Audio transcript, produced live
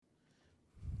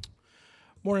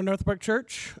Morning, Northbrook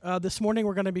Church. This morning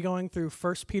we're going to be going through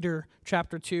 1 Peter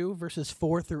chapter 2, verses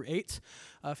 4 through 8.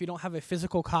 If you don't have a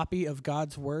physical copy of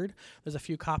God's Word, there's a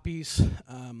few copies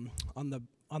on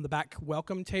the back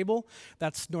welcome table.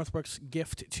 That's Northbrook's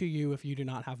gift to you if you do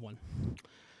not have one.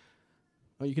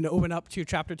 You can open up to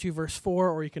chapter 2, verse 4,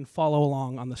 or you can follow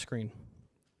along on the screen.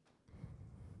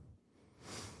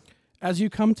 As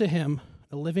you come to him,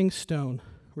 a living stone,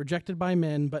 rejected by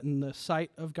men, but in the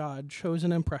sight of God,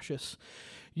 chosen and precious,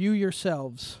 you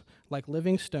yourselves, like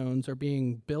living stones, are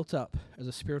being built up as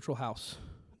a spiritual house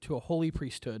to a holy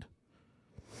priesthood,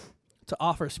 to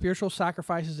offer spiritual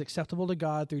sacrifices acceptable to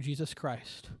God through Jesus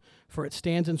Christ. For it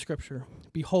stands in Scripture,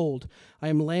 "Behold, I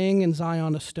am laying in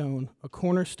Zion a stone, a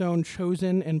cornerstone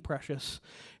chosen and precious,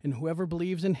 and whoever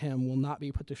believes in him will not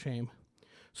be put to shame."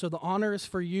 So the honor is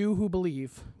for you who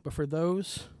believe, but for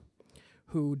those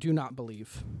who do not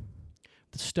believe,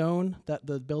 the stone that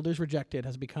the builders rejected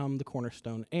has become the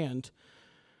cornerstone, and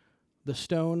a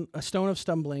stone of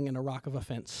stumbling and a rock of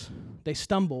offense. They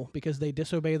stumble because they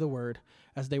disobey the word,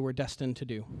 as they were destined to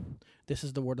do. This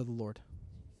is the word of the Lord.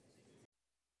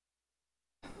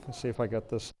 Let's see if I got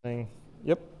this thing.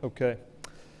 Yep, okay.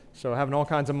 So having all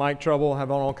kinds of mic trouble,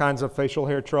 having all kinds of facial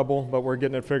hair trouble, but we're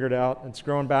getting it figured out. It's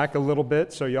growing back a little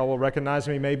bit, so y'all will recognize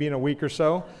me maybe in a week or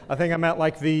so. I think I'm at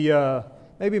like the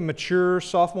maybe mature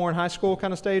sophomore in high school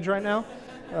kind of stage right now.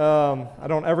 I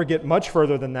don't ever get much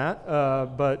further than that,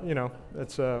 but you know,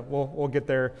 it's we'll get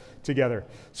there together.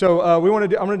 So I'm going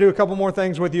to do a couple more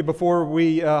things with you before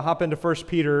we hop into 1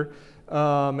 Peter.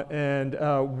 One of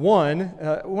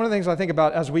the things I think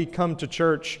about as we come to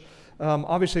church.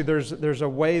 Obviously, there's a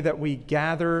way that we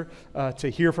gather to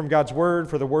hear from God's Word,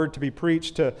 for the Word to be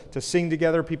preached, to sing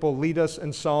together. People lead us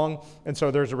in song, and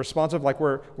so there's a responsive, like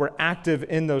we're active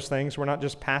in those things. We're not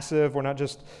just passive. We're not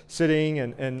just sitting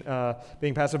and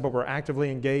being passive, but we're actively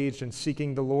engaged in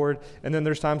seeking the Lord. And then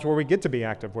there's times where we get to be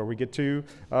active, where we get to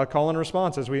call and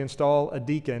response as we install a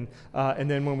deacon, and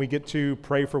then when we get to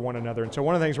pray for one another. And so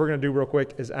one of the things we're going to do real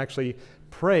quick is actually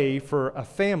pray for a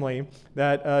family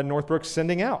that Northbrook's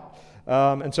sending out.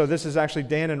 And so this is actually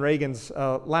Dan and Reagan's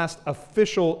last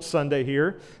official Sunday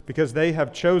here because they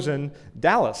have chosen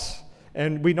Dallas.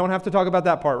 And we don't have to talk about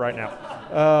that part right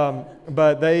now.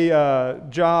 But they,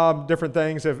 different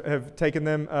things have taken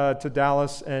them to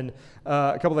Dallas. And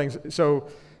a couple things. So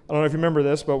I don't know if you remember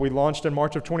this, but we launched in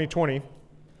March of 2020.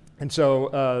 And so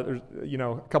there's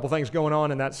a couple things going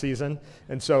on in that season.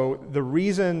 And so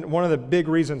one of the big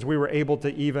reasons we were able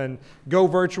to even go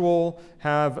virtual,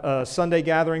 have Sunday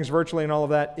gatherings virtually and all of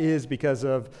that is because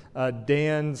of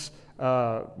Dan's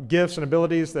gifts and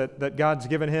abilities that God's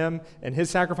given him and his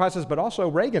sacrifices, but also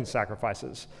Reagan's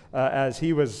sacrifices as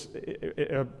he was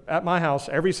at my house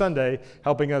every Sunday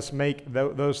helping us make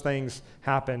those things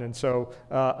happen. And so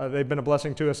they've been a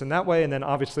blessing to us in that way. And then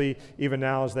obviously even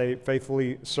now as they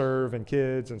faithfully serve in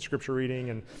kids and scripture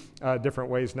reading and different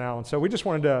ways now. And so we just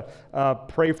wanted to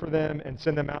pray for them and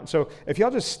send them out. And so if y'all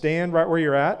just stand right where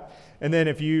you're at, and then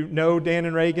if you know Dan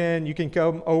and Reagan, you can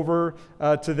come over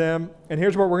to them. And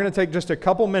here's where we're going to take just a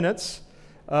couple minutes.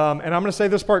 And I'm going to say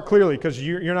this part clearly because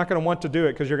you're not going to want to do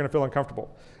it because you're going to feel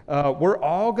uncomfortable. We're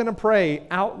all going to pray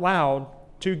out loud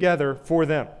together for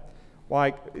them.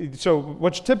 So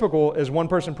what's typical is one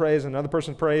person prays, another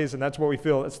person prays, and that's what we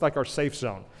feel. It's like our safe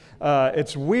zone.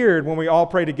 It's weird when we all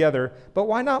pray together, but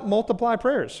why not multiply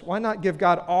prayers? Why not give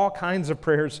God all kinds of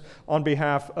prayers on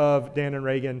behalf of Dan and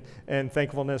Reagan and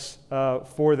thankfulness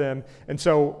for them? And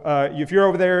so if you're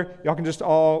over there, y'all can just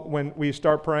when we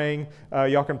start praying,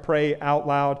 y'all can pray out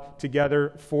loud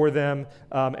together for them,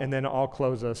 and then I'll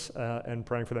close us in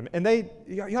praying for them. And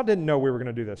y'all didn't know we were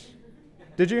going to do this.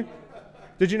 Did you?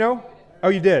 Did you know? Oh,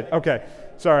 you did? Okay.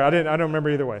 Sorry, I don't remember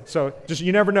either way. So just,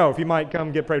 you never know if you might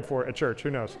come get prayed for at church.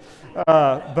 Who knows?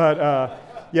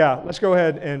 Yeah, let's go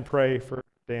ahead and pray for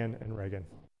Dan and Reagan.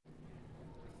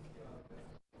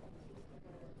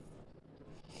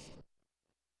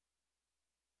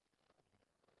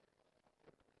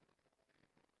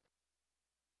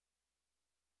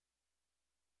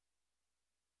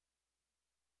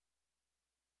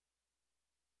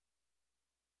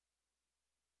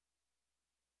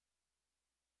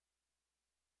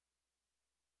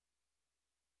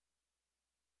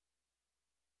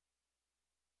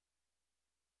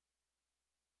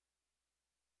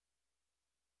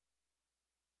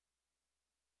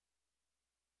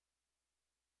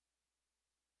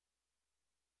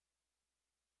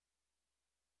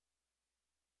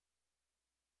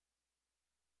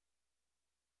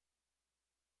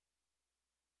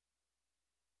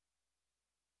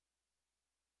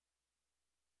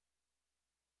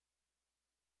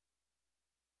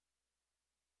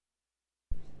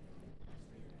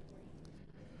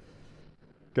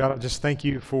 God, I just thank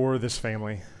you for this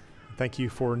family. Thank you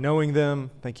for knowing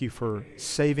them. Thank you for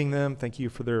saving them. Thank you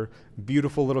for their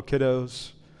beautiful little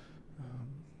kiddos.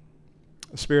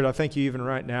 Spirit, I thank you even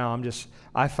right now.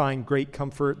 I find great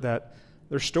comfort that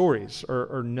their stories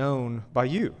are known by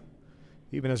you.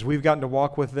 Even as we've gotten to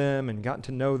walk with them and gotten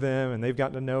to know them and they've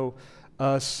gotten to know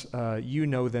us, you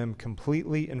know them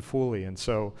completely and fully. And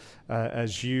so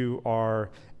as you are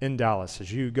in Dallas,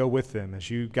 as you go with them, as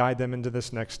you guide them into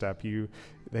this next step,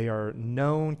 they are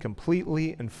known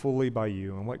completely and fully by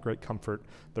you, and what great comfort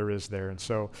there is there. And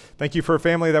so thank you for a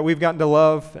family that we've gotten to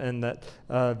love and that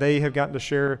they have gotten to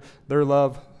share their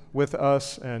love with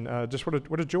us, and just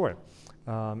what a joy.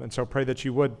 And so pray that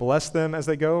you would bless them as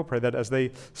they go. Pray that as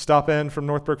they stop in from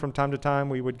Northbrook from time to time,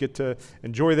 we would get to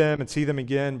enjoy them and see them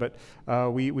again. But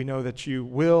we know that you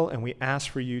will, and we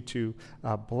ask for you to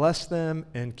bless them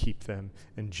and keep them.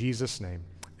 In Jesus' name,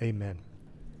 amen.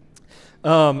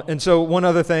 And so one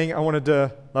other thing I wanted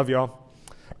to, love y'all.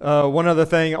 One other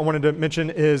thing I wanted to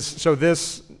mention is, so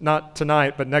this, not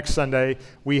tonight, but next Sunday,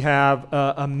 we have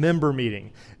a member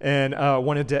meeting. And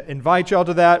wanted to invite y'all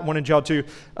to that, wanted y'all to,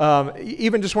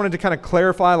 even just wanted to kind of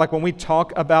clarify, like when we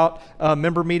talk about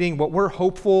member meeting, what we're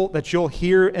hopeful that you'll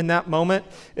hear in that moment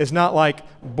is not like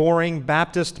boring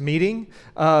Baptist meeting,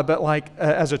 but like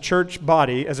as a church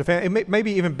body, as a family, it may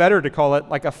be even better to call it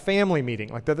like a family meeting.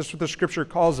 Like that's what the scripture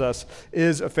calls us,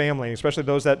 is a family, especially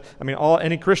those that,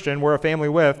 any Christian we're a family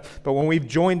with, but when we've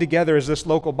joined together as this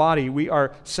local body, we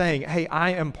are saying, hey,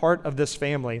 I am part of this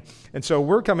family. And so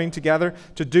we're coming together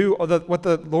to do what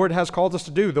the Lord has called us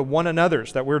to do, the one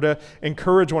another's, that we're to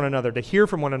encourage one another, to hear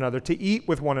from one another, to eat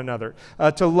with one another,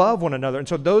 to love one another. And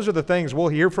so those are the things we'll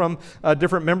hear from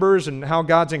different members and how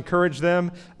God's encouraged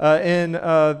them in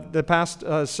the past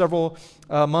several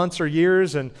months or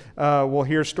years, and we'll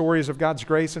hear stories of God's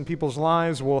grace in people's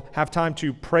lives. We'll have time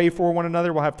to pray for one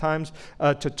another. We'll have times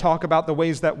to talk about the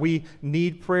ways that we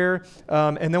need prayer,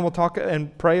 and then we'll talk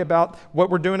and pray about what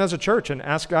we're doing as a church and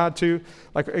ask God to,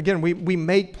 like, again, we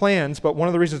make plans, but one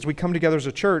of the reasons we come together as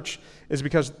a church is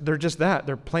because they're just that.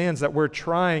 They're plans that we're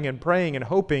trying and praying and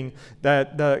hoping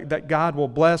that God will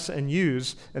bless and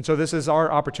use. And so this is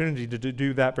our opportunity to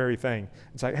do that very thing.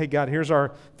 It's like, hey, God, here's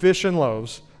our fish and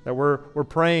loaves that we're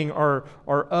praying are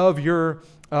of your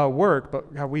work,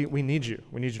 but God, we need you.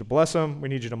 We need you to bless them. We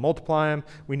need you to multiply them.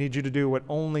 We need you to do what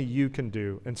only you can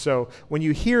do. And so when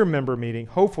you hear member meeting,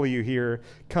 hopefully you hear,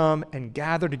 come and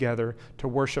gather together to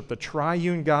worship the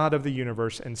triune God of the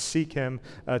universe and seek him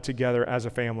together as a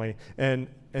family. And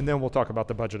then we'll talk about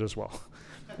the budget as well.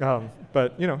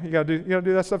 But you gotta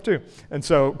do that stuff too. And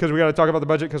so, because we got to talk about the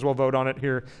budget, because we'll vote on it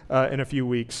here in a few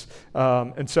weeks.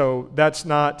 And so that's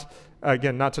not,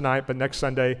 again, not tonight, but next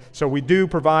Sunday. So we do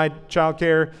provide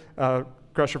childcare.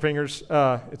 Cross your fingers.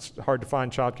 It's hard to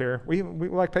find childcare. We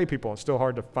like pay people. It's still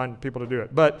hard to find people to do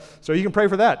it. But so you can pray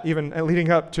for that, even leading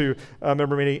up to a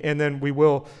member meeting. And then we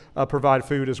will provide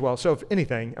food as well. So if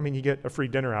anything, you get a free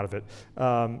dinner out of it.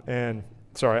 And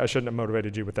sorry, I shouldn't have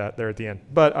motivated you with that there at the end,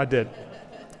 but I did.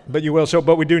 But you will.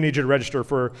 But we do need you to register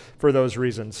for those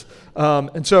reasons.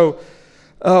 And so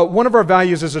one of our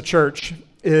values as a church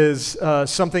is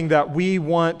something that we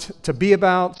want to be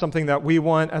about, something that we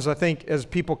want, as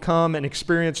people come and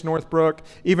experience Northbrook,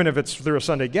 even if it's through a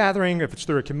Sunday gathering, if it's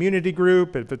through a community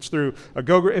group, if it's through a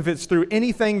go-group, if it's through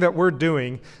anything that we're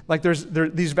doing, like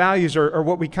these values are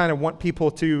what we kind of want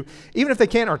people to, even if they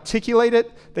can't articulate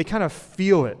it, they kind of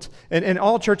feel it. And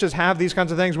all churches have these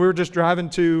kinds of things. We were just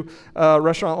driving to a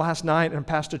restaurant last night and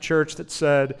passed a church that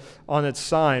said on its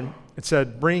sign, it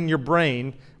said, bring your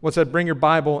brain. What said, bring your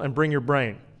Bible and bring your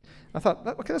brain. I thought,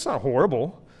 okay, that's not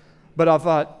horrible. But I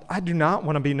thought, I do not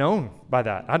want to be known by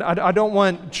that. I don't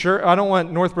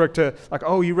want Northbrook to, like,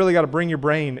 oh, you really got to bring your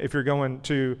brain if you're going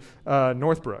to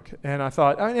Northbrook. And I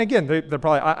thought, again, they're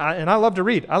probably, and I love to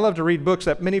read. I love to read books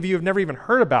that many of you have never even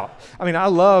heard about. I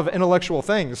love intellectual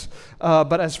things.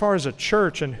 But as far as a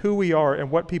church and who we are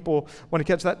and what people want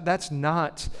to catch, that's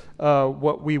not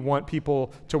what we want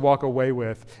people to walk away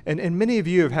with. And many of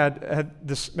you have had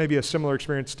this, maybe a similar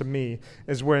experience to me,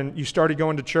 is when you started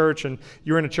going to church and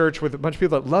you're in a church with a bunch of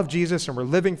people that love Jesus and were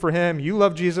living for him. You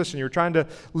love Jesus and you're trying to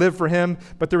live for him,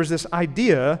 but there was this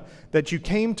idea that you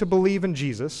came to believe in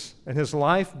Jesus and his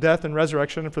life, death, and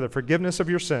resurrection for the forgiveness of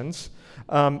your sins.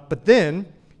 But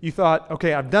then you thought,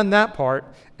 okay, I've done that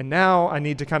part, and now I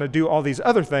need to kind of do all these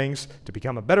other things to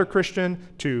become a better Christian,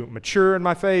 to mature in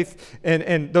my faith,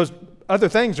 and those other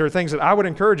things are things that I would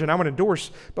encourage and I would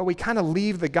endorse, but we kind of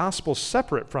leave the gospel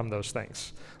separate from those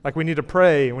things. Like we need to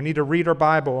pray, and we need to read our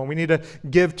Bible, and we need to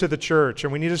give to the church,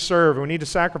 and we need to serve, and we need to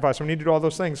sacrifice, and we need to do all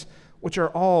those things, which are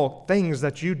all things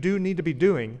that you do need to be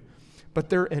doing. but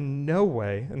they're in no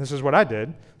way, and this is what I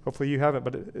did, hopefully you haven't,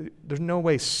 but there's no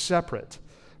way separate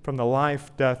from the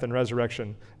life, death, and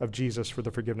resurrection of Jesus for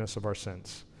the forgiveness of our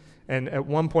sins. And at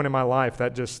one point in my life,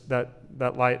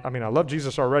 that light, I mean, I love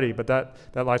Jesus already, but that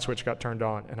light switch got turned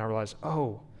on, and I realized,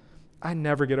 oh, I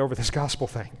never get over this gospel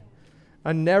thing.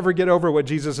 I never get over what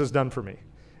Jesus has done for me.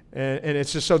 And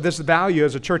it's just, so this value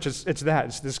as a church, it's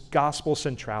this gospel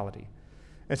centrality.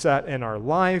 It's that in our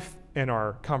life, in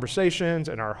our conversations,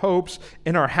 in our hopes,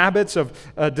 in our habits of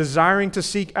desiring to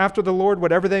seek after the Lord,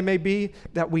 whatever they may be,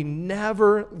 that we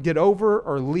never get over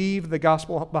or leave the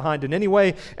gospel behind in any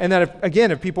way. And that,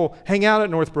 if people hang out at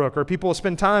Northbrook, or people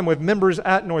spend time with members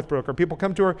at Northbrook, or people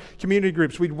come to our community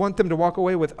groups, we'd want them to walk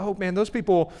away with, oh man, those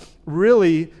people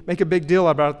really make a big deal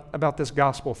about this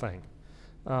gospel thing.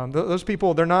 Those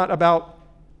people, they're not about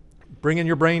bringing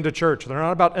your brain to church. They're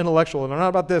not about intellectual. They're not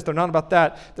about this. They're not about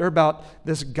that. They're about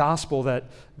this gospel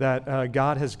that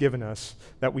God has given us,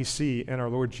 that we see in our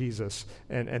Lord Jesus,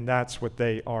 and that's what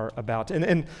they are about.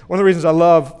 And one of the reasons I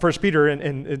love 1 Peter,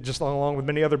 and just along with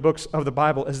many other books of the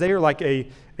Bible, is they are like a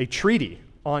treaty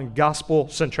on gospel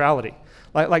centrality.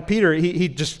 Like Peter, he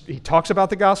talks about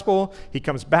the gospel, he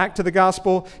comes back to the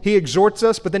gospel, he exhorts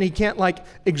us, but then he can't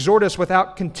exhort us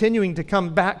without continuing to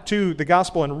come back to the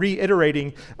gospel and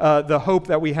reiterating the hope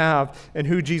that we have and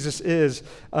who Jesus is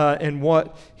and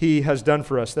what he has done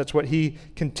for us. That's what he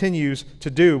continues to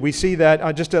do. We see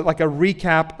that just like a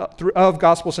recap of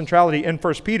gospel centrality in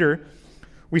 1 Peter.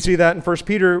 We see that in 1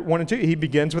 Peter 1 and 2. He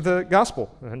begins with the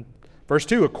gospel. And verse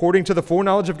 2, according to the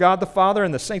foreknowledge of God the Father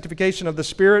and the sanctification of the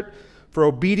Spirit, for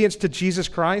obedience to Jesus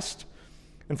Christ,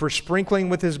 and for sprinkling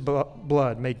with his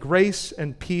blood, may grace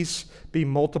and peace be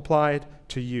multiplied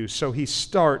to you. So he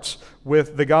starts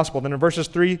with the gospel. Then in verses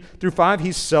 3 through 5,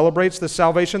 he celebrates the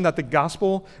salvation that the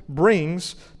gospel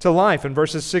brings to life. In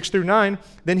verses 6 through 9,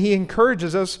 then he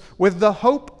encourages us with the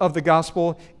hope of the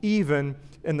gospel, even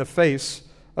in the face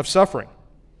of suffering.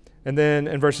 And then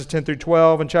in verses 10 through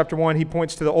 12 in chapter 1, he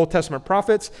points to the Old Testament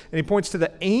prophets, and he points to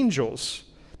the angels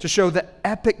to show the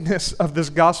epicness of this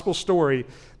gospel story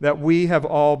that we have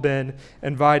all been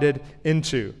invited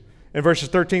into. In verses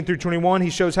 13 through 21, he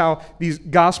shows how these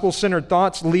gospel-centered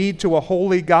thoughts lead to a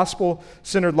holy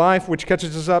gospel-centered life, which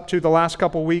catches us up to the last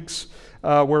couple weeks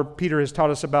where Peter has taught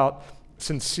us about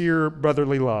sincere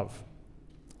brotherly love.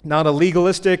 Not a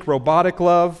legalistic, robotic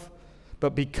love,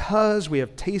 but because we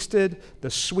have tasted the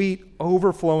sweet,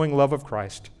 overflowing love of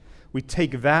Christ, we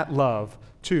take that love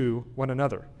to one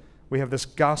another. We have this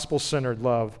gospel-centered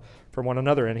love for one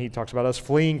another, and he talks about us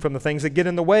fleeing from the things that get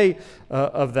in the way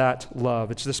of that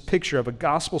love. It's this picture of a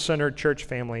gospel-centered church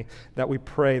family that we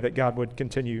pray that God would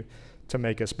continue to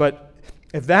make us. But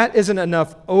if that isn't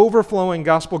enough overflowing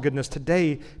gospel goodness,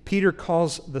 today Peter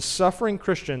calls the suffering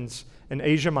Christians in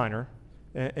Asia Minor,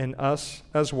 and us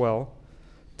as well,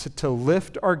 to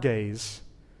lift our gaze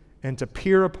and to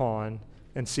peer upon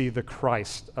and see the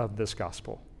Christ of this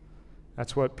gospel.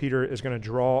 That's what Peter is going to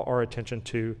draw our attention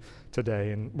to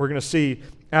today. And we're going to see,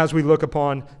 as we look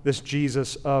upon this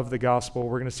Jesus of the gospel,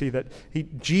 we're going to see that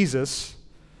Jesus,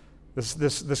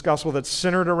 this gospel that's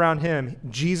centered around him,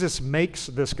 Jesus makes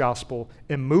this gospel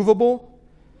immovable,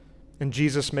 and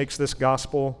Jesus makes this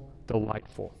gospel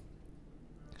delightful.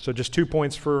 So just 2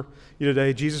 points for you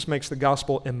today. Jesus makes the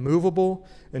gospel immovable,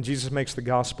 and Jesus makes the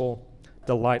gospel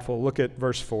delightful. Look at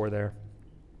verse 4 there.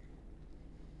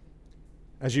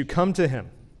 As you come to him,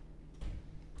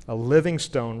 a living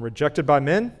stone rejected by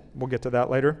men, we'll get to that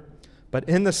later, but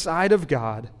in the sight of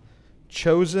God,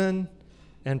 chosen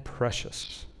and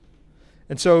precious.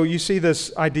 And so you see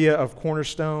this idea of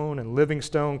cornerstone and living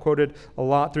stone quoted a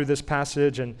lot through this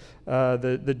passage, and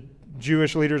the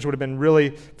Jewish leaders would have been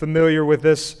really familiar with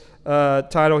this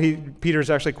title.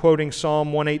 Peter's actually quoting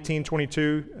Psalm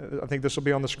 118:22. I think this will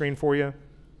be on the screen for you.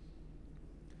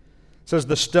 It says,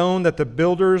 the stone that the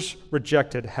builders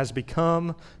rejected has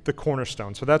become the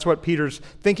cornerstone. So that's what Peter's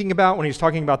thinking about when he's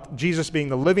talking about Jesus being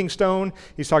the living stone.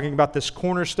 He's talking about this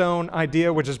cornerstone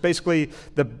idea, which is basically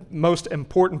the most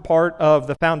important part of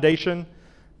the foundation,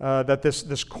 that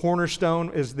this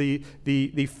cornerstone is the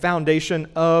foundation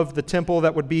of the temple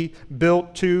that would be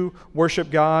built to worship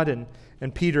God.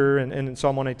 And Peter, and in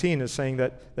Psalm 118, is saying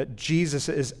that Jesus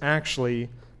is actually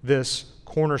this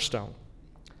cornerstone.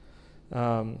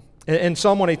 And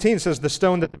Psalm 118 says the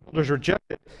stone that the builders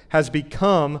rejected has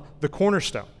become the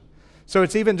cornerstone. So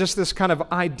it's even just this kind of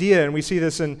idea, and we see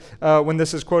this in when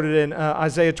this is quoted in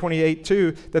Isaiah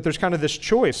 28:2, that there's kind of this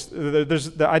choice. There's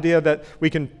the idea that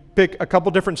we can pick a couple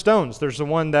different stones. There's the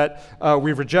one that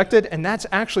we've rejected, and that's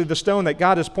actually the stone that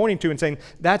God is pointing to and saying,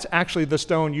 that's actually the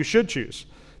stone you should choose.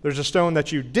 There's a stone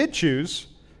that you did choose,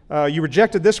 You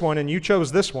rejected this one and you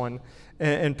chose this one.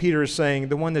 And Peter is saying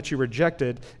the one that you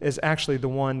rejected is actually the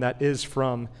one that is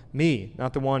from me,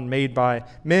 not the one made by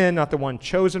men, not the one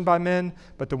chosen by men,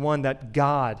 but the one that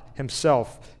God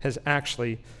himself has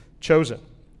actually chosen.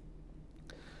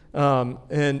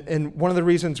 And one of the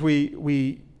reasons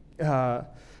we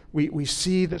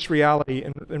see this reality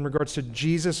in regards to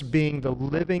Jesus being the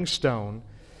living stone,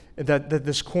 that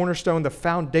this cornerstone, the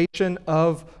foundation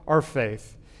of our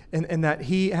faith, and that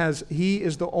he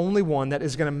is the only one that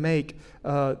is going to make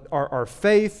our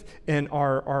faith and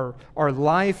our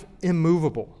life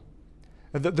immovable.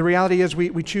 The reality is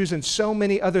we choose in so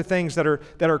many other things that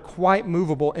are quite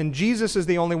movable, and Jesus is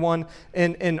the only one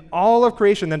in all of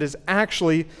creation that is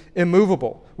actually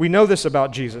immovable. We know this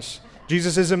about Jesus.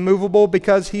 Jesus is immovable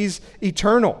because he's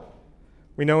eternal.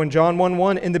 We know in John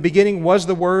 1:1, in the beginning was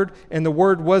the Word, and the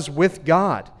Word was with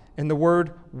God, and the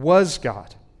Word was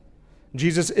God.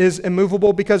 Jesus is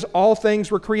immovable because all things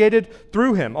were created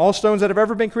through him. All stones that have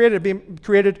ever been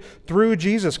created through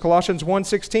Jesus. Colossians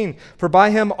 1:16, for by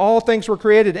him all things were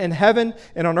created in heaven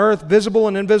and on earth, visible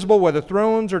and invisible, whether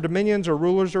thrones or dominions or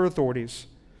rulers or authorities.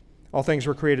 All things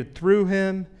were created through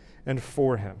him and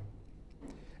for him.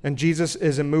 And Jesus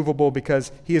is immovable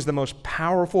because he is the most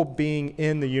powerful being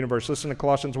in the universe. Listen to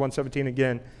Colossians 1:17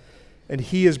 again. And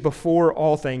he is before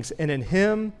all things, and in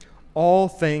him all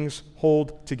things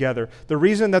hold together. The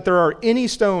reason that there are any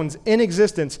stones in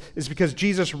existence is because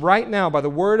Jesus right now, by the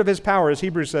word of his power, as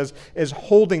Hebrews says, is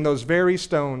holding those very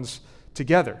stones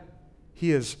together.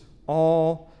 He is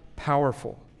all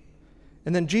powerful.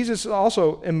 And then Jesus is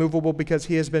also immovable because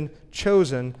he has been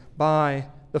chosen by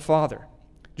the Father.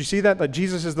 Do you see that? That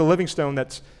Jesus is the living stone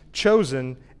that's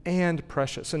chosen and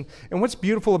precious. And what's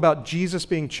beautiful about Jesus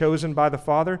being chosen by the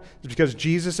Father is because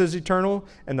Jesus is eternal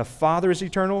and the Father is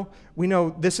eternal. We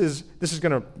know this is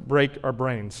going to break our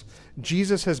brains.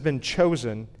 Jesus has been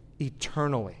chosen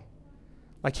eternally.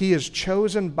 Like he is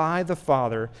chosen by the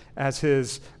Father as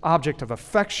his object of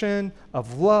affection,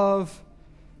 of love,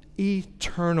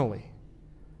 eternally.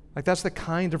 Like that's the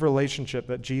kind of relationship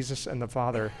that Jesus and the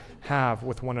Father have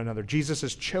with one another. Jesus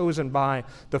is chosen by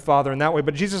the Father in that way,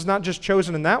 but Jesus is not just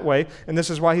chosen in that way, and this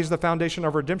is why he's the foundation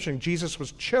of redemption. Jesus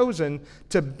was chosen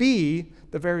to be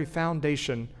the very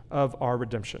foundation of our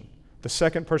redemption. The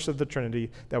second person of the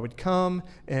Trinity that would come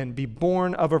and be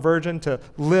born of a virgin, to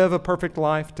live a perfect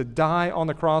life, to die on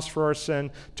the cross for our sin,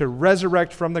 to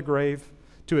resurrect from the grave,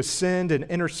 to ascend and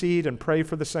intercede and pray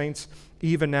for the saints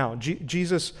even now.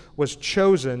 Jesus was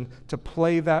chosen to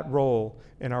play that role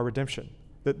in our redemption,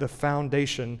 the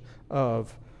foundation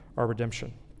of our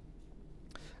redemption.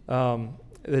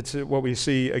 It's what we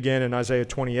see again in Isaiah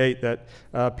 28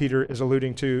 that Peter is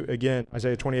alluding to again.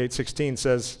 Isaiah 28:16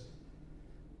 says,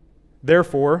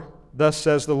 therefore, thus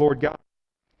says the Lord God,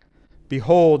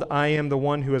 behold, I am the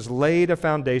one who has laid a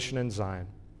foundation in Zion,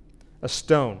 a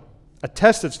stone, a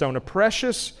tested stone, a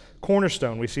precious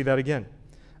cornerstone. We see that again.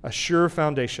 A sure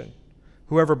foundation.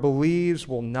 Whoever believes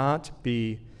will not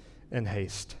be in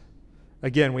haste.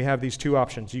 Again, we have these two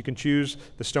options. You can choose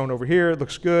the stone over here. It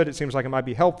looks good. It seems like it might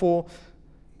be helpful,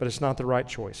 but it's not the right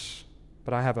choice.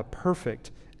 But I have a perfect,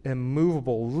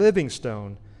 immovable, living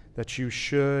stone that you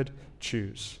should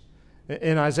choose.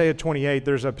 In Isaiah 28,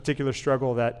 there's a particular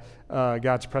struggle that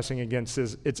God's pressing against.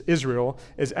 It's Israel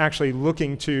is actually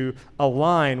looking to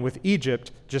align with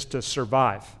Egypt just to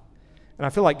survive. And I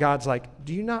feel like God's like,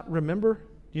 do you not remember?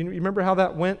 Do you remember how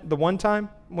that went the one time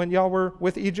when y'all were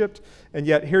with Egypt? And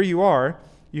yet here you are.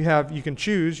 You can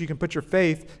choose. You can put your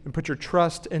faith and put your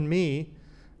trust in me,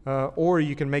 or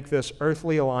you can make this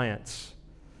earthly alliance.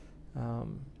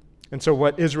 And so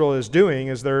what Israel is doing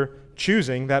is they're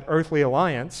choosing that earthly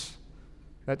alliance,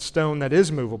 that stone that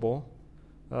is movable,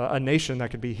 a nation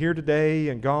that could be here today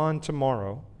and gone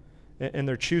tomorrow, and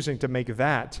they're choosing to make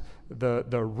that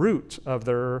the root of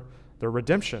their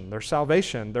redemption, their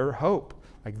salvation, their hope.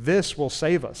 Like this will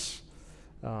save us.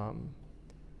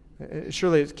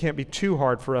 Surely it can't be too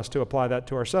hard for us to apply that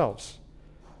to ourselves.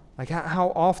 Like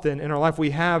how often in our life we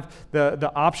have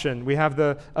the option, we have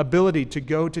the ability to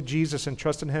go to Jesus and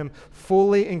trust in him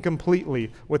fully and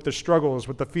completely with the struggles,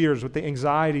 with the fears, with the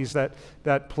anxieties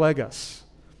that plague us.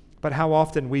 But how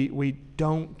often we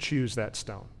don't choose that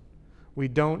stone. We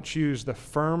don't choose the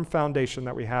firm foundation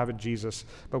that we have in Jesus,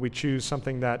 but we choose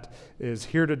something that is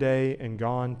here today and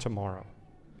gone tomorrow.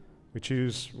 We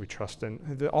trust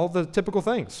in all the typical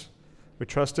things. We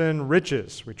trust in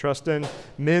riches. We trust in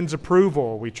men's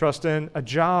approval. We trust in a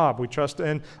job. We trust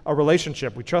in a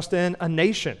relationship. We trust in a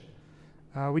nation.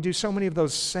 We do so many of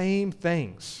those same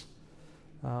things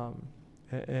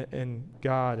in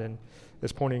God. And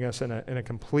is pointing us in a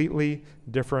completely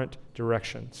different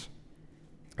directions.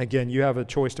 Again, you have a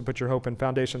choice to put your hope in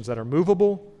foundations that are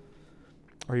movable,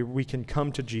 or we can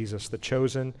come to Jesus, the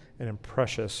chosen and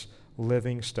precious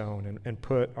living stone, and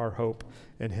put our hope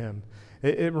in him.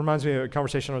 It reminds me of a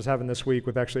conversation I was having this week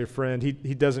with actually a friend. He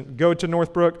doesn't go to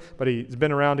Northbrook, but he's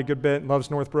been around a good bit and loves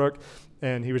Northbrook.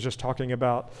 And he was just talking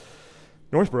about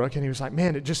Northbrook, and he was like,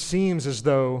 man, it just seems as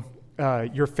though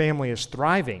your family is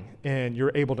thriving and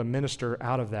you're able to minister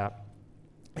out of that.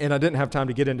 And I didn't have time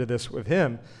to get into this with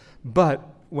him, but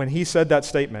when he said that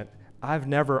statement, I've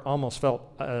never almost felt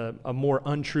a more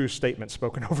untrue statement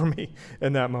spoken over me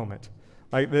in that moment.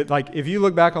 Like if you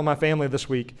look back on my family this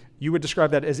week, you would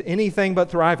describe that as anything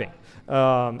but thriving.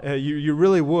 You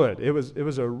really would. It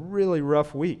was a really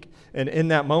rough week, and in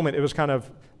that moment, it was kind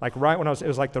of like right when it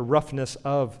was like the roughness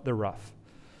of the rough.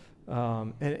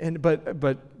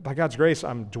 But by God's grace,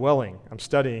 I'm dwelling, I'm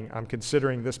studying, I'm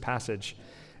considering this passage,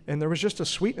 and there was just a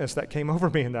sweetness that came over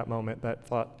me in that moment that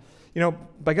thought,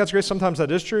 by God's grace, sometimes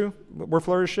that is true. We're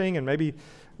flourishing and maybe,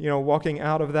 walking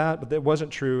out of that, but it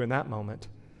wasn't true in that moment.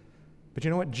 But you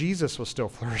know what? Jesus was still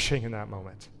flourishing in that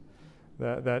moment.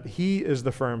 That he is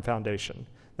the firm foundation.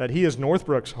 That he is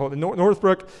Northbrook's hope.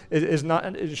 Northbrook is not,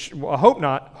 I hope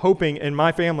not, hoping in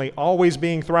my family always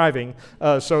being thriving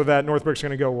so that Northbrook's going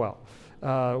to go well.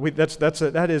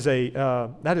 That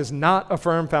is not a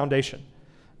firm foundation.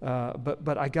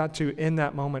 But I got to, in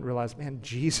that moment, realize, man,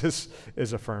 Jesus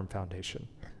is a firm foundation.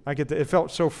 It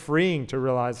felt so freeing to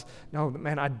realize, no,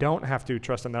 man, I don't have to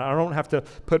trust in that. I don't have to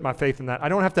put my faith in that. I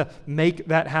don't have to make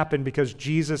that happen because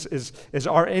Jesus is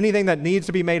anything that needs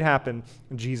to be made happen,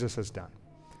 Jesus has done.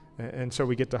 And so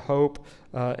we get to hope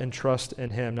and trust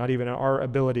in him, not even in our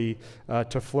ability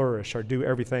to flourish or do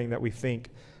everything that we think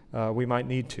we might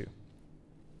need to.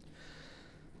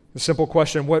 The simple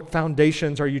question, what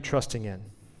foundations are you trusting in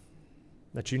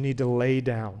that you need to lay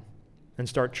down and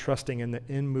start trusting in the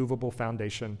immovable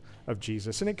foundation of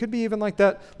Jesus? And it could be even like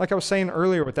that, like I was saying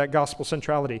earlier with that gospel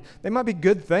centrality. They might be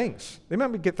good things. They might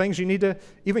be good things you need to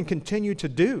even continue to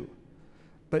do.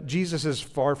 But Jesus is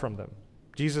far from them.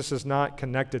 Jesus is not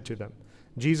connected to them.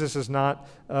 Jesus is not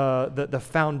the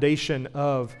foundation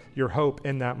of your hope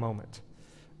in that moment.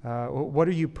 What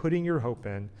are you putting your hope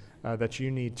in that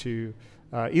you need to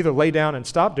either lay down and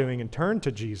stop doing and turn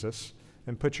to Jesus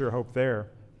and put your hope there,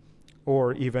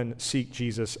 or even seek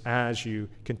Jesus as you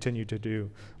continue to do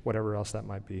whatever else that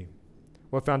might be?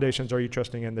 What foundations are you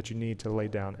trusting in that you need to lay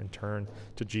down and turn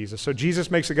to Jesus? So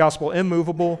Jesus makes the gospel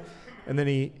immovable, and then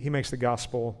he makes the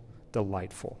gospel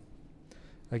delightful.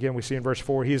 Again, we see in verse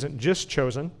 4, he isn't just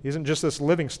chosen, he isn't just this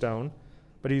living stone,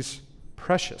 but he's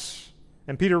precious.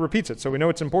 And Peter repeats it, so we know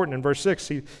it's important. In verse 6,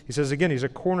 he says again, he's a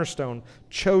cornerstone,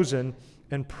 chosen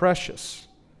and precious.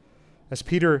 As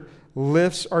Peter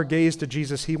lifts our gaze to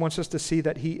Jesus, he wants us to see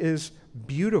that he is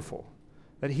beautiful,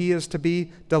 that he is to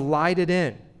be delighted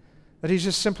in, that he's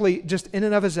just in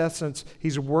and of his essence,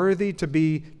 he's worthy to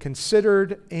be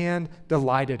considered and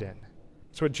delighted in.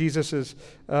 That's what Jesus is.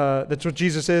 That's what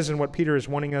Jesus is, and what Peter is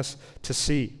wanting us to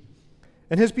see.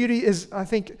 And his beauty is, I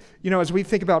think, as we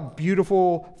think about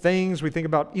beautiful things, we think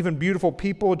about even beautiful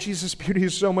people, Jesus' beauty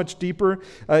is so much deeper.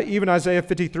 Even Isaiah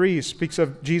 53 speaks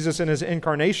of Jesus in his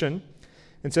incarnation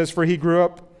and says, "For he grew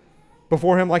up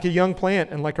before him like a young plant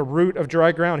and like a root of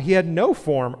dry ground. He had no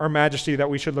form or majesty that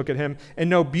we should look at him, and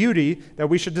no beauty that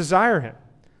we should desire him."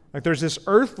 Like there's this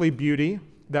earthly beauty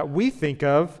that we think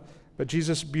of, but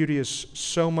Jesus' beauty is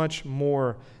so much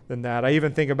more than that. I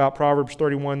even think about Proverbs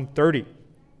 31:30.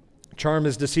 Charm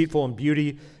is deceitful and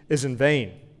beauty is in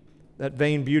vain. That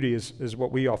vain beauty is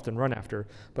what we often run after.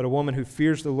 But a woman who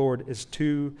fears the Lord is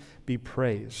to be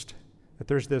praised. That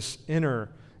there's this inner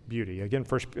beauty. Again,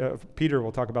 Peter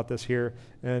will talk about this here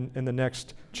in the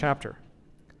next chapter.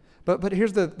 But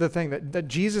here's the thing, that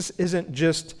Jesus isn't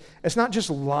just, it's not just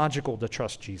logical to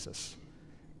trust Jesus.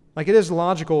 Like it is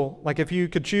logical, like if you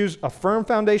could choose a firm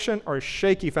foundation or a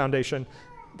shaky foundation,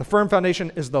 the firm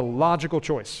foundation is the logical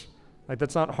choice. Like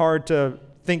that's not hard to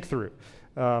think through.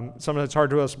 Sometimes it's hard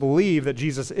to us believe that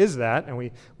Jesus is that, and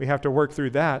we have to work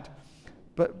through that.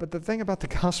 But the thing about the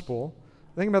gospel,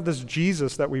 the thing about this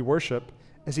Jesus that we worship,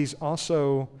 is he's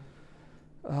also,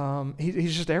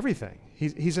 he's just everything.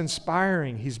 He's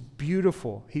inspiring, he's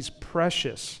beautiful, he's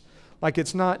precious. Like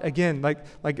it's not, again,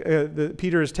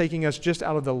 Peter is taking us just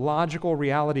out of the logical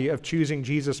reality of choosing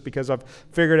Jesus because I've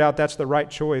figured out that's the right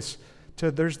choice, to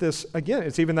there's this, again,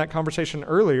 it's even that conversation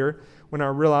earlier when I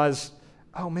realized,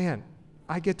 oh man,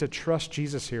 I get to trust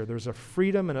Jesus here. There's a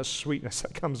freedom and a sweetness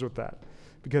that comes with that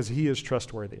because he is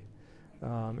trustworthy.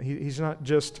 He's not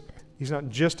just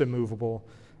immovable.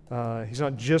 He's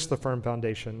not just the firm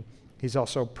foundation. He's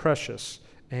also precious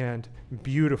and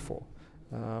beautiful.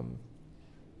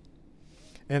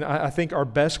 And I think our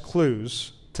best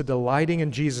clues to delighting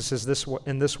in Jesus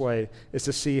in this way is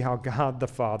to see how God the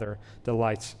Father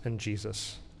delights in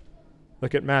Jesus.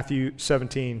 Look at Matthew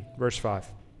 17, verse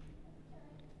 5.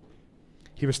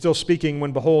 He was still speaking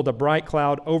when, behold, a bright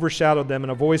cloud overshadowed them,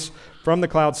 and a voice from the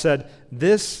cloud said,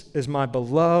 "This is my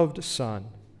beloved Son,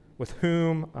 with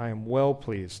whom I am well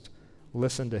pleased.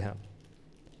 Listen to him."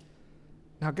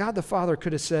 Now, God the Father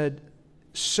could have said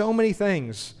so many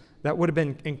things that would have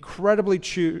been incredibly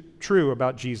true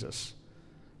about Jesus.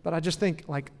 But I just think,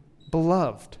 like,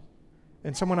 beloved,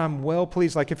 and someone I'm well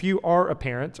pleased. Like, if you are a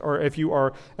parent, or if you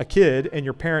are a kid and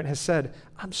your parent has said,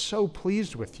 "I'm so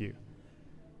pleased with you."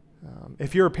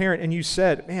 If you're a parent and you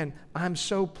said, "Man, I'm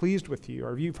so pleased with you,"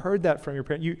 or you've heard that from your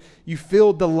parent, you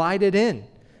feel delighted in.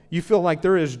 You feel like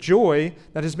there is joy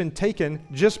that has been taken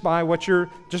just by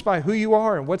who you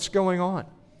are and what's going on.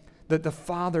 That the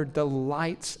Father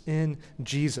delights in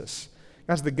Jesus.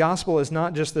 Guys, the gospel is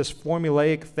not just this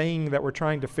formulaic thing that we're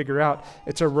trying to figure out.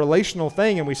 It's a relational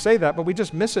thing, and we say that, but we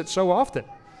just miss it so often.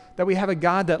 That we have a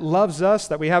God that loves us,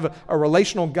 that we have a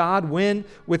relational God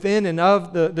within and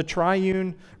of the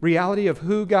triune reality of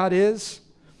who God is,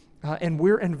 and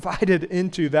we're invited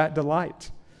into that delight.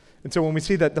 And so when we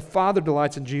see that the Father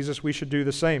delights in Jesus, we should do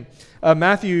the same.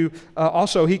 Matthew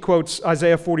also, he quotes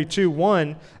Isaiah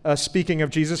 42:1, speaking of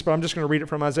Jesus, but I'm just going to read it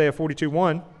from Isaiah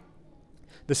 42:1.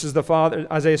 This is the Father,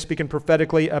 Isaiah speaking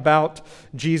prophetically about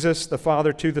Jesus, the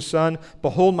Father to the Son.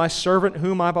 "Behold my servant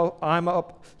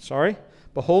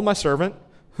Behold my servant,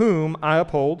 whom I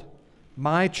uphold,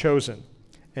 my chosen,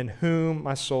 in whom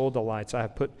my soul delights. I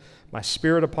have put my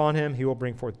spirit upon him. He will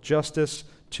bring forth justice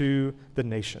to the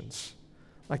nations."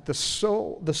 Like the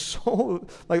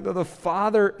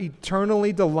Father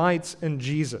eternally delights in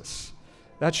Jesus.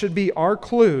 That should be our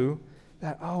clue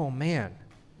that, oh man,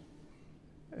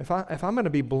 if I'm going to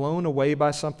be blown away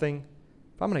by something,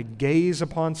 if I'm going to gaze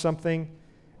upon something,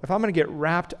 if I'm going to get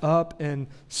wrapped up in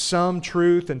some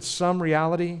truth and some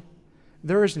reality,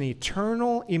 there is an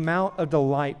eternal amount of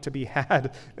delight to be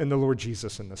had in the Lord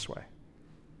Jesus in this way.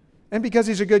 And because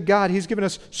he's a good God, he's given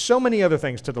us so many other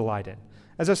things to delight in.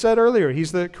 As I said earlier,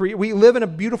 we live in a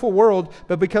beautiful world,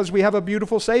 but because we have a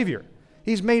beautiful Savior.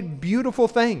 He's made beautiful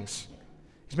things.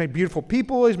 He's made beautiful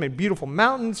people. He's made beautiful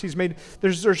mountains.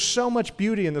 There's so much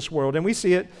beauty in this world, and we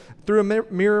see it through a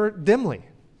mirror dimly.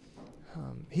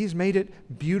 He's made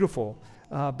it beautiful,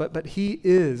 but he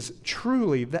is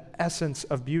truly the essence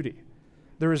of beauty.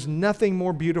 There is nothing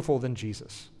more beautiful than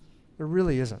Jesus. There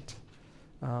really isn't.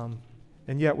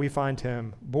 And yet we find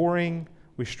him boring.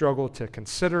 We struggle to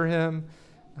consider him.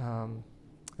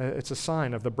 It's a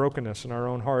sign of the brokenness in our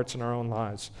own hearts and our own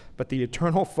lives. But the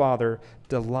eternal Father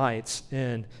delights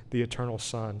in the eternal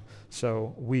Son,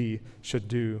 so we should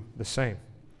do the same.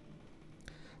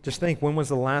 Just think, when was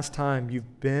the last time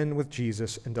you've been with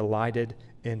Jesus and delighted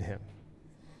in him?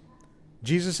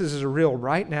 Jesus is as real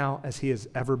right now as he has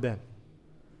ever been.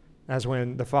 As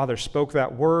when the Father spoke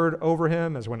that word over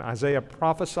him, as when Isaiah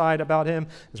prophesied about him,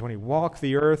 as when he walked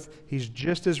the earth, he's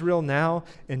just as real now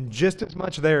and just as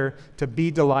much there to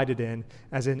be delighted in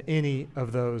as in any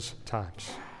of those times.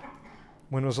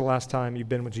 When was the last time you've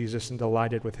been with Jesus and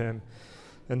delighted with him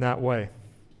in that way?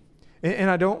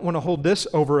 And I don't want to hold this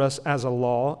over us as a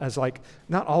law, as like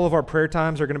not all of our prayer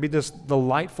times are going to be this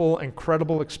delightful,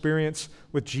 incredible experience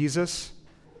with Jesus.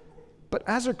 But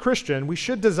as a Christian, we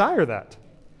should desire that.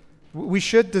 We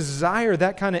should desire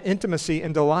that kind of intimacy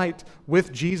and delight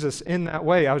with Jesus in that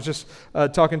way. I was just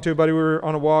talking to a buddy. We were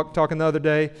on a walk talking the other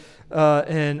day,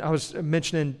 and I was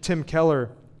mentioning Tim Keller.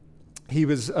 He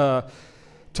was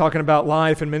talking about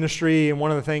life and ministry, and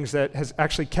one of the things that has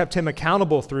actually kept him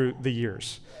accountable through the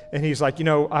years. And he's like,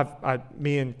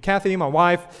 me and Kathy, my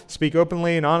wife, speak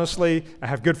openly and honestly. I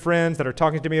have good friends that are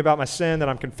talking to me about my sin, that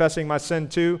I'm confessing my sin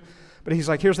to. But he's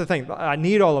like, here's the thing. I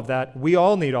need all of that. We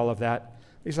all need all of that.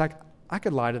 He's like, I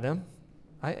could lie to them.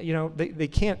 They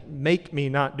can't make me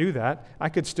not do that. I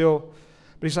could still.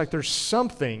 But he's like, there's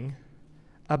something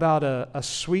about a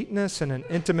sweetness and an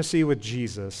intimacy with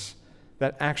Jesus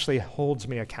that actually holds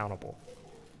me accountable.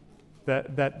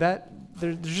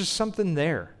 There's just something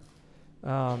there.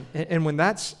 And when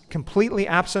that's completely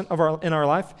absent in our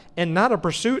life and not a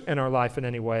pursuit in our life in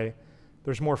any way,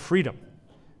 there's more freedom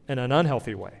in an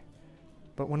unhealthy way.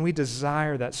 But when we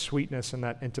desire that sweetness and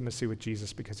that intimacy with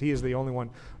Jesus, because he is the only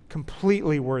one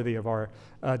completely worthy of our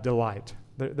delight,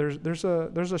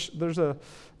 There's an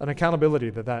accountability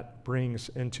that brings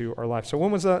into our life. So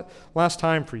when was that last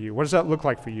time for you? What does that look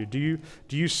like for you? Do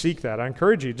you seek that? I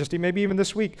encourage you, just maybe even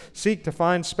this week, seek to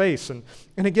find space. And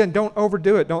again, don't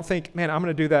overdo it. Don't think, man, I'm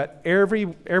going to do that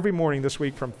every morning this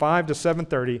week from 5 to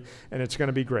 7:30, and it's going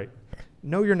to be great.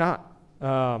 No, you're not.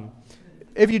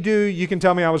 If you do, you can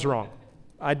tell me I was wrong.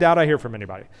 I doubt I hear from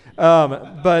anybody.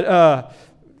 But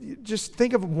just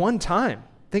think of one time.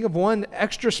 Think of one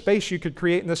extra space you could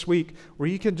create in this week where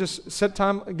you can just set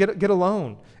time, get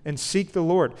alone and seek the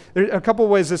Lord. There are a couple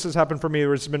of ways this has happened for me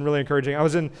where it's been really encouraging. I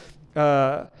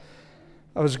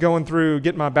was going through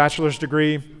getting my bachelor's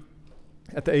degree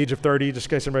at the age of 30, just in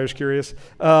case anybody was curious.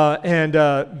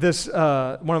 This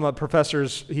one of my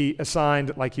professors, he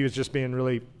assigned, like he was just being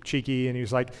really cheeky, and he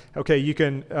was like, okay, you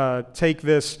can take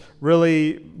this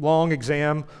really long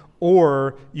exam,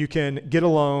 or you can get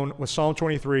alone with Psalm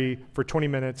 23 for 20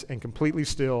 minutes and completely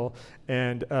still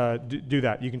and do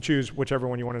that. You can choose whichever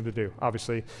one you wanted to do.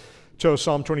 Obviously, chose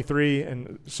Psalm 23,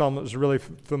 and Psalm I was really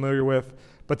familiar with.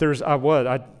 But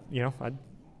I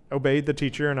obeyed the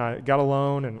teacher, and I got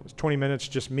alone, and it was 20 minutes,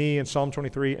 just me and Psalm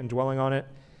 23 and dwelling on it.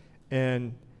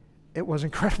 And it was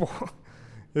incredible.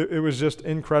 It was just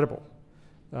incredible.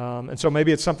 And so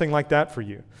maybe it's something like that for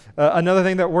you. Another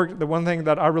thing that worked, the one thing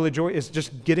that I really enjoy is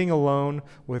just getting alone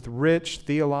with rich,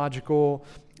 theological,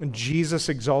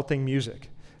 Jesus-exalting music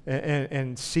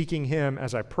and seeking Him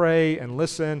as I pray and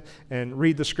listen and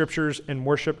read the Scriptures and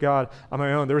worship God on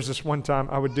my own. There was this one time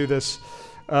I would do this.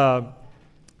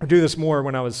 I do this more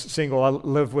when I was single. I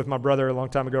lived with my brother a long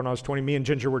time ago when I was 20. Me and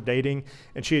Ginger were dating,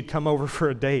 and she had come over for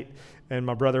a date. And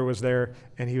my brother was there,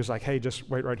 and he was like, hey, just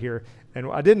wait right here.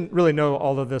 And I didn't really know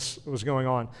all of this was going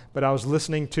on, but I was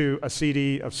listening to a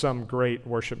CD of some great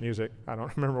worship music. I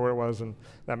don't remember what it was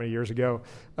that many years ago.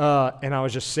 And I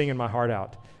was just singing my heart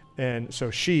out. And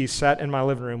so she sat in my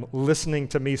living room listening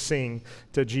to me sing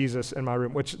to Jesus in my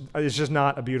room, which is just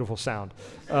not a beautiful sound.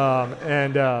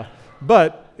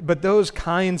 But those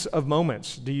kinds of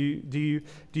moments, do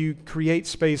you create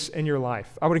space in your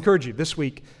life? I would encourage you this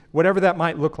week, whatever that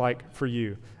might look like for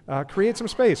you, create some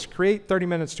space. Create 30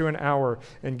 minutes to an hour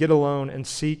and get alone and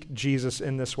seek Jesus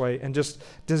in this way and just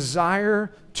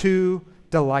desire to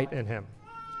delight in Him.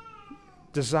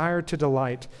 Desire to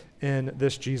delight in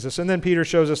this Jesus. And then Peter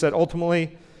shows us that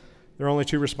ultimately there are only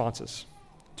two responses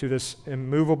to this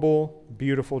immovable,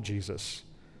 beautiful Jesus.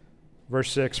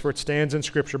 Verse 6, for it stands in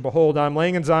Scripture, behold, I am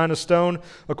laying in Zion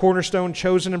a cornerstone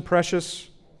chosen and precious.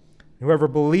 Whoever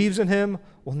believes in Him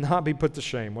will not be put to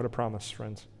shame. What a promise,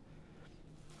 friends.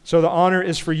 So the honor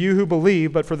is for you who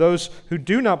believe, but for those who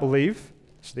do not believe,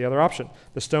 this is the other option.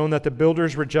 The stone that the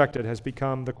builders rejected has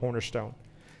become the cornerstone,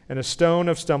 and a stone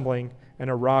of stumbling and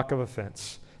a rock of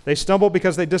offense. They stumble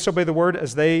because they disobey the word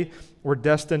as they were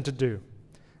destined to do.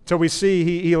 So we see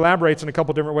he elaborates in a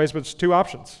couple different ways, but it's two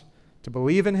options: to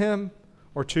believe in Him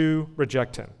or to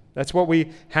reject Him. That's what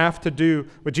we have to do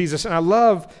with Jesus. And I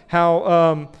love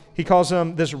how he calls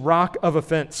Him this rock of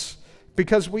offense,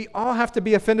 because we all have to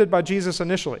be offended by Jesus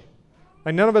initially.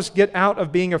 Like, none of us get out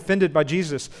of being offended by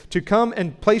Jesus. To come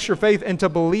and place your faith and to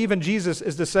believe in Jesus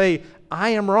is to say, I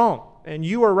am wrong and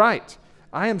you are right.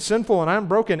 I am sinful and I'm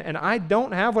broken and I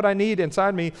don't have what I need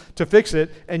inside me to fix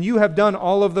it, and you have done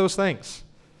all of those things.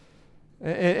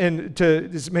 And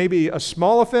it's maybe a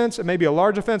small offense, it may be a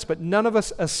large offense, but none of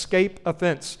us escape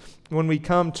offense when we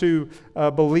come to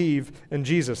believe in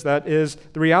Jesus. That is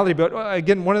the reality. But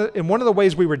again, one of the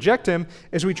ways we reject Him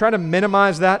is we try to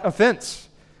minimize that offense.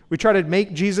 We try to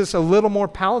make Jesus a little more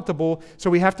palatable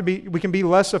so we can be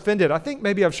less offended. I think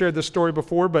maybe I've shared this story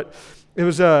before, but it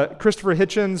was Christopher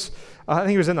Hitchens. I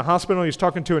think he was in the hospital. He was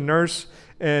talking to a nurse,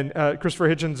 and Christopher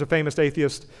Hitchens, a famous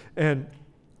atheist, and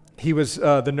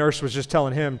the nurse was just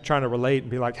telling him, trying to relate and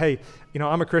be like, hey,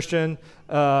 I'm a Christian,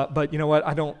 but you know what?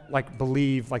 I don't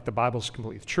believe the Bible's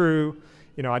completely true.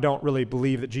 I don't really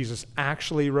believe that Jesus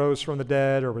actually rose from the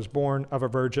dead or was born of a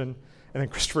virgin. And then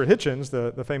Christopher Hitchens,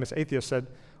 the famous atheist, said,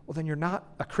 well, then you're not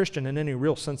a Christian in any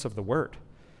real sense of the word.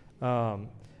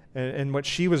 And what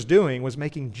she was doing was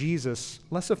making Jesus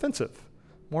less offensive,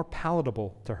 more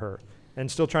palatable to her, and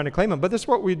still trying to claim Him. But this is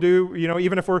what we do,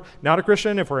 even if we're not a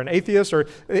Christian, if we're an atheist, or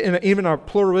even a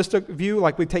pluralistic view,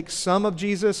 we take some of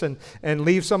Jesus and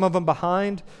leave some of Him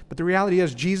behind. But the reality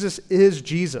is Jesus is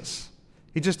Jesus.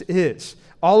 He just is.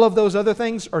 All of those other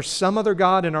things are some other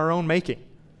God in our own making.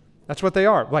 That's what they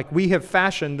are. We have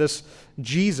fashioned this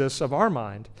Jesus of our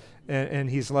mind, and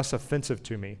He's less offensive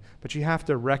to me. But you have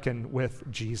to reckon with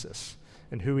Jesus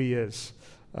and who He is,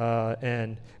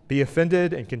 and be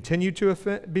offended and continue to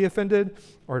be offended,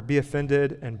 or be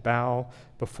offended and bow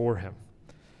before Him.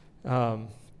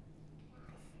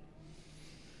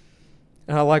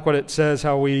 And I like what it says,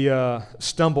 how we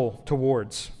stumble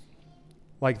towards.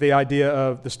 Like the idea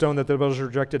of the stone that the builders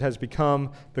rejected has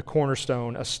become the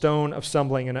cornerstone, a stone of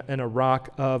stumbling and a rock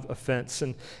of offense.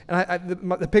 And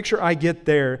the picture I get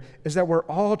there is that we're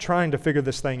all trying to figure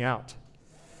this thing out.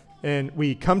 And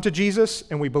we come to Jesus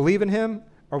and we believe in him,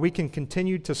 or we can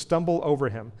continue to stumble over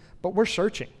him. But we're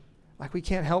searching. Like, we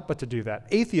can't help but to do that.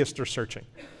 Atheists are searching.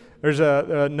 There's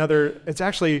another, it's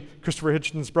actually Christopher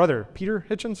Hitchens' brother, Peter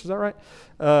Hitchens, is that right?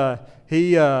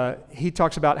 He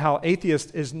talks about how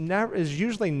atheist is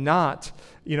usually not,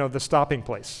 the stopping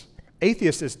place.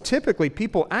 Atheist is typically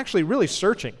people actually really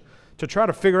searching to try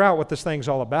to figure out what this thing's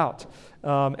all about.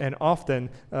 And often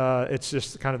it's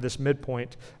just kind of this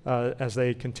midpoint as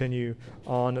they continue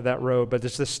on that road. But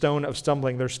it's this stone of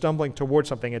stumbling. They're stumbling towards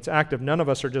something. It's active. None of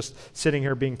us are just sitting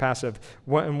here being passive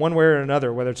in one way or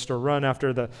another, whether it's to run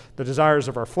after the desires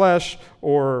of our flesh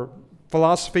or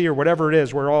philosophy or whatever it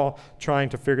is. We're all trying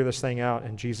to figure this thing out.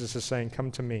 And Jesus is saying,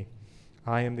 come to me.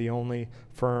 I am the only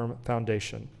firm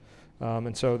foundation.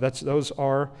 And so those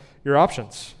are your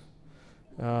options.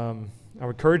 I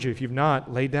would encourage you, if you've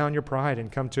not, lay down your pride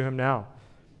and come to him now.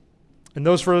 And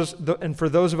for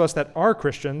those of us that are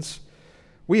Christians,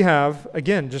 we have,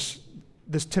 again, just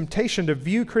this temptation to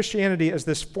view Christianity as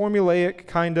this formulaic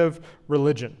kind of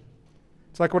religion.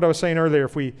 It's like what I was saying earlier.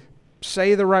 If we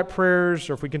say the right prayers,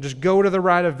 or if we can just go to the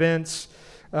right events,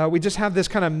 we just have this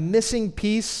kind of missing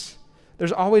piece.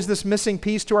 There's always this missing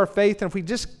piece to our faith, and if we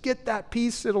just get that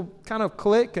piece, it'll kind of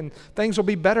click, and things will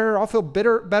be better. I'll feel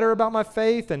better about my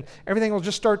faith, and everything will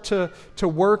just start to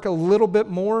work a little bit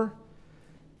more.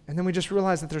 And then we just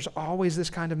realize that there's always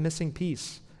this kind of missing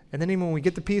piece. And then even when we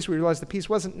get the piece, we realize the piece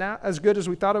wasn't as good as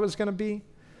we thought it was going to be.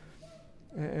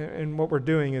 And what we're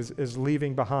doing is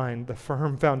leaving behind the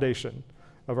firm foundation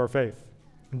of our faith.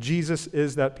 And Jesus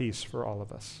is that piece for all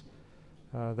of us.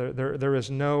 There is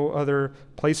no other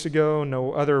place to go,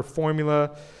 no other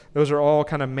formula. Those are all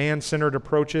kind of man-centered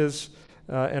approaches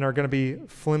and are going to be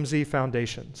flimsy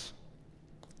foundations.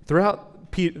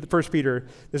 Throughout 1 Peter,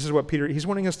 this is what he's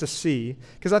wanting us to see,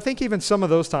 because I think even some of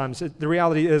those times, the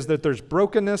reality is that there's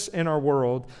brokenness in our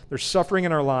world, there's suffering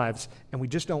in our lives, and we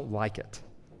just don't like it.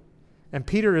 And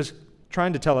Peter is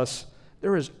trying to tell us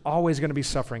there is always going to be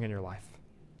suffering in your life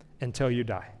until you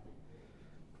die.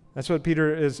 That's what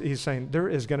he's saying. There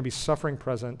is going to be suffering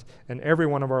present in every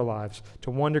one of our lives to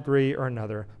one degree or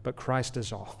another, but Christ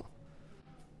is all.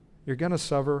 You're going to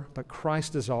suffer, but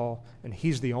Christ is all, and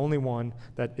he's the only one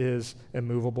that is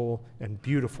immovable and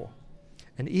beautiful.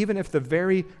 And even if the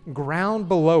very ground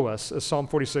below us, as Psalm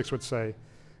 46 would say,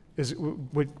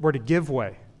 were to give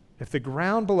way, if the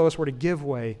ground below us were to give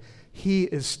way, he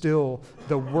is still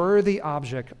the worthy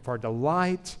object of our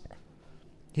delight.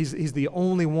 He's the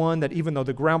only one that even though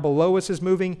the ground below us is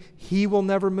moving, he will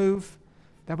never move,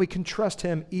 that we can trust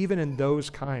him even in those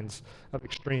kinds of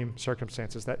extreme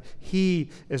circumstances, that he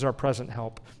is our present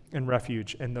help and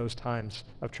refuge in those times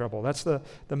of trouble. That's the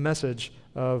message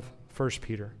of 1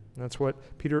 Peter. And that's what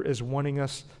Peter is wanting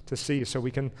us to see, so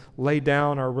we can lay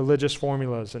down our religious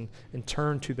formulas and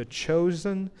turn to the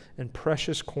chosen and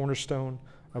precious cornerstone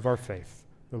of our faith,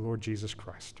 the Lord Jesus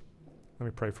Christ. Let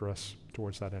me pray for us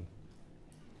towards that end.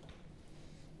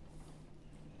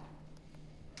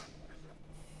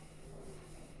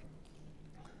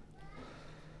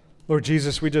 Lord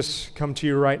Jesus, we just come to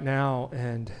you right now,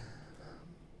 and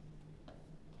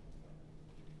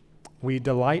we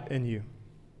delight in you.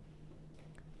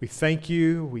 We thank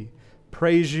you. We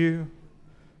praise you.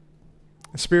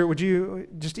 Spirit, would you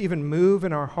just even move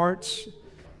in our hearts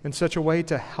in such a way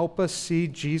to help us see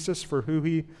Jesus for who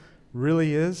he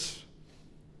really is?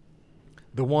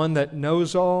 The one that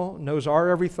knows all, knows our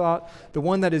every thought, the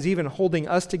one that is even holding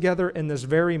us together in this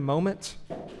very moment.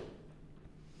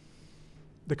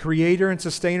 The creator and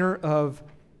sustainer of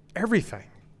everything.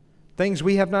 Things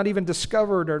we have not even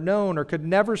discovered or known or could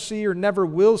never see or never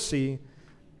will see.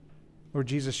 Lord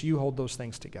Jesus, you hold those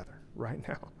things together right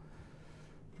now.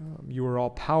 You are all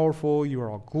powerful. You are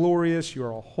all glorious. You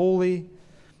are all holy.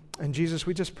 And Jesus,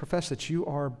 we just profess that you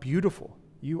are beautiful.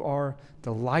 You are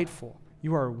delightful.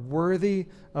 You are worthy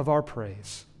of our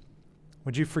praise.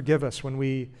 Would you forgive us when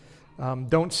we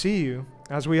don't see you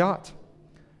as we ought?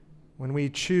 When we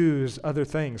choose other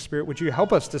things. Spirit, would you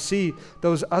help us to see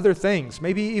those other things,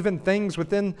 maybe even things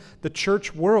within the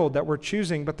church world that we're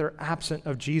choosing, but they're absent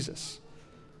of Jesus.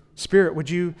 Spirit, would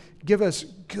you give us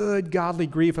good, godly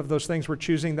grief of those things we're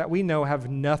choosing that we know have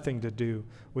nothing to do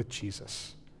with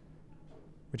Jesus?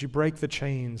 Would you break the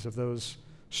chains of those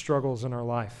struggles in our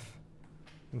life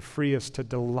and free us to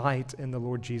delight in the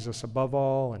Lord Jesus above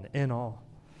all and in all?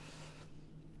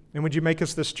 And would you make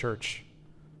us this church,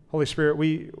 Holy Spirit,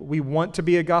 we want to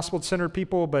be a gospel-centered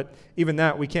people, but even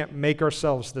that, we can't make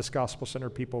ourselves this gospel-centered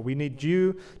people. We need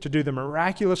you to do the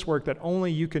miraculous work that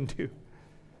only you can do.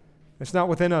 It's not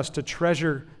within us to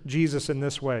treasure Jesus in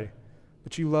this way,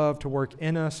 but you love to work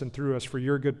in us and through us for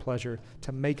your good pleasure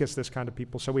to make us this kind of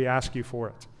people, so we ask you for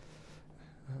it.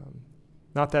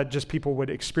 Not that just people would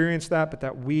experience that, but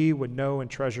that we would know and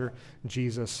treasure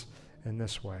Jesus in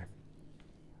this way.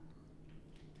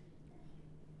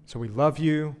 So we love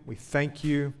you. We thank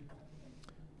you.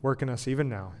 Work in us even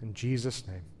now. In Jesus'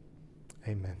 name,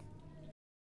 amen.